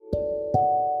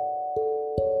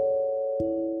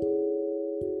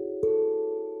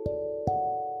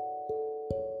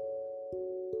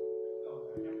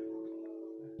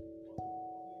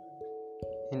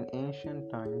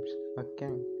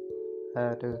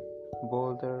had a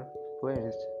boulder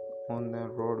placed on the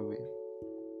roadway.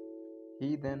 He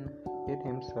then hid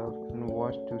himself and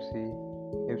watched to see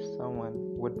if someone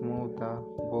would move the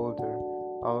boulder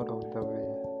out of the way.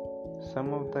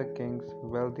 Some of the king's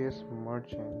wealthiest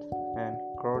merchants and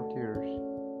courtiers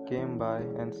came by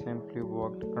and simply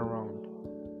walked around.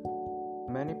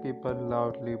 Many people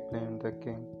loudly blamed the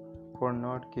king for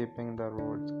not keeping the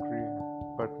roads clear,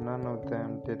 but none of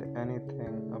them did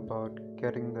anything about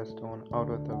getting the stone out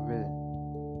of the way.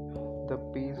 The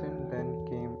peasant then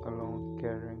came along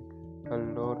carrying a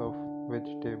load of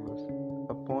vegetables.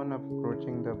 Upon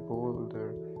approaching the boulder,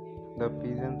 the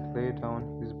peasant laid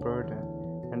down his burden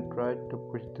and tried to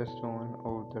push the stone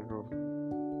over the road.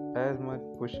 As much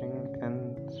pushing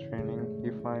and straining,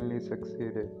 he finally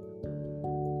succeeded.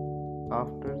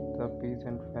 After the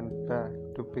peasant went back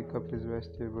to pick up his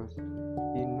vegetables,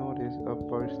 he noticed a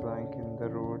purse lying in the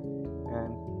road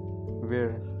and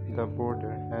where the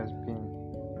boulder has been.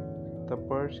 The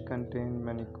purse contained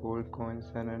many gold coins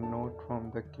and a note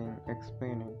from the king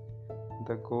explaining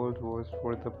the gold was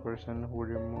for the person who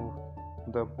removed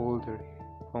the boulder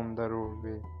from the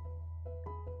roadway.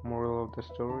 Moral of the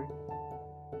story: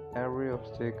 every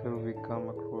obstacle we come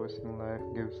across in life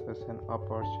gives us an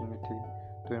opportunity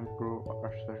to improve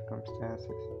our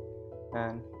circumstances,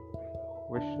 and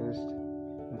wishes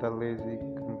the lazy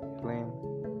complain,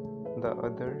 the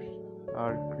others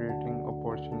are creating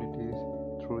opportunities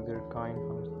through their kind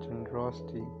hearts,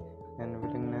 generosity, and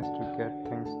willingness to get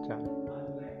things done.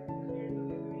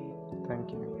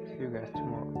 Thank you. See you guys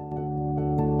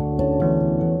tomorrow.